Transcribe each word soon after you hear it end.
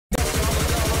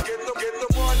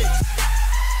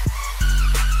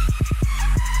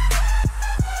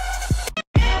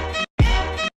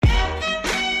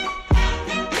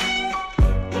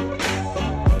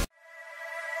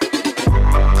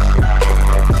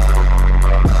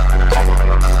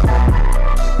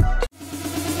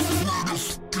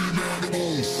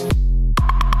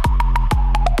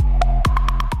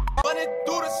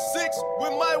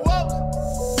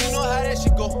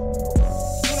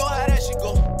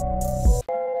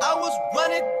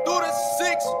running through the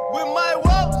 6 with my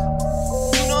woes.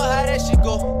 You know how that shit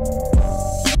go.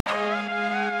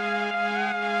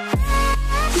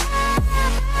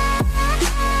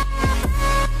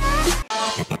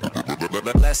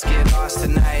 Let's get lost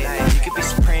tonight. You could be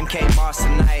Supreme K Boss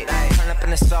tonight. Turn up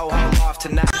in the Soho off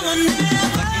tonight.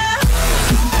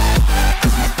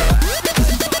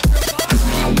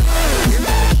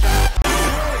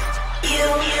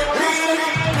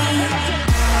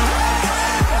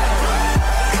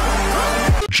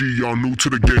 G, y'all new to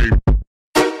the game.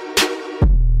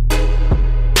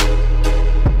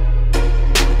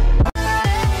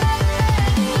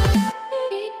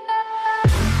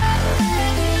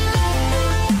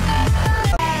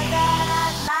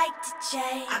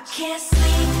 I can't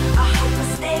sleep, I hope I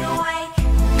stay awake,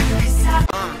 'cause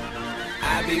I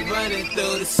be running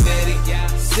through the city,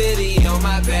 city on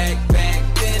my back,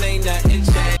 then ain't nothing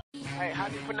changed. Hey, how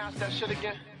do you pronounce that shit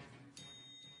again?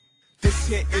 This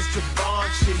here is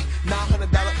Givenchy,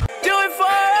 $900. Do it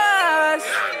for us,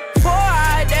 for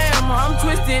I damn, I'm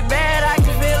twisted bad, I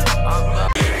can feel it.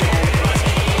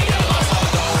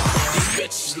 These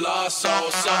bitches lost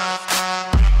all something.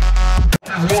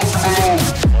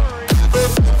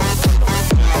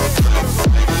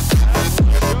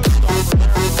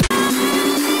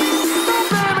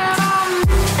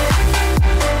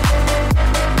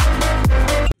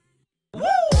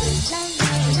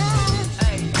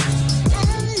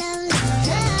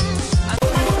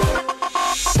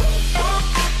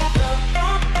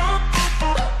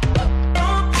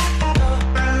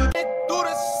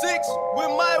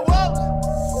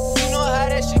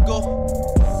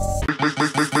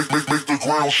 Make the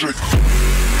ground shake.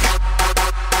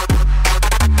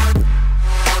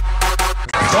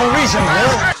 Don't reason,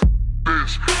 Will.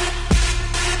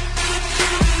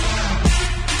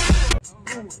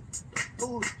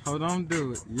 Hold on,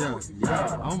 do it. Yeah.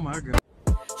 Oh my God.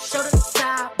 shoulder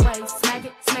sideways, smack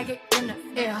it in the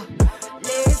air.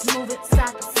 Legs move it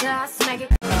side to side, smack it.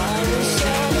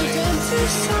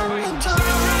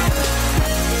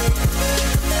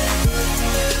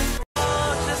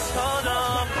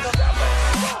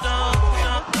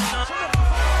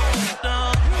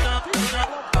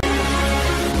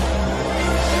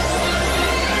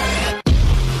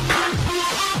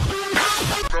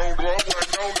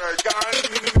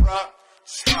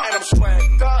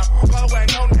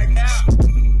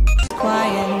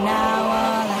 Quiet now,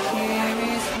 all I hear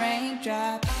is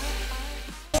raindrops.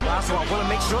 So I wanna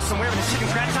make sure somewhere in the chicken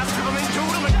crack house coming through.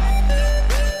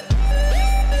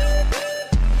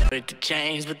 Break the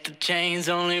chains, but the chains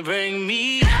only bring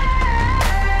me.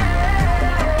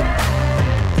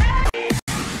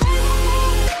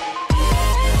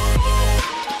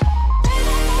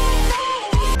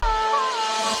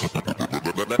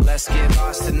 Let's get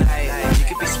lost tonight. You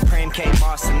could be Supreme K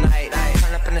Boss tonight.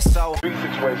 Turn up in the soul. Big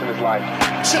situation is like.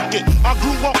 Check it. I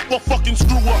grew up a fucking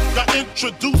screw up. Got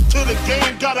introduced to the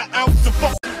game. Got an ounce of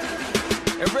fuck.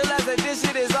 And realize that this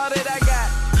shit is all that I got.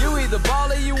 You either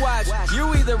ball or you watch.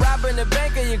 You either rob in the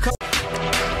bank or you call.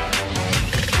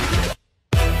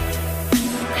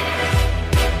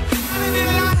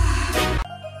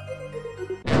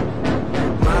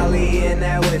 Molly and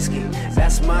that whiskey.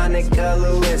 That's my nigga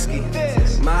Lewinsky.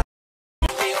 My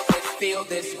Feel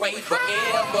this way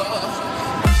forever.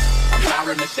 I'm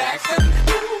Byron the Jackson.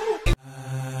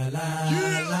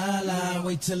 La,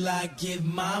 wait till I get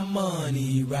my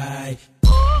money right.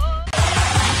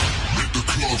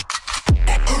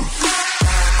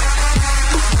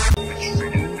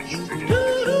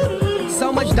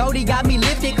 So much doty got me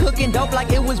lifted, cooking dope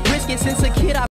like it was brisket. Since a kid I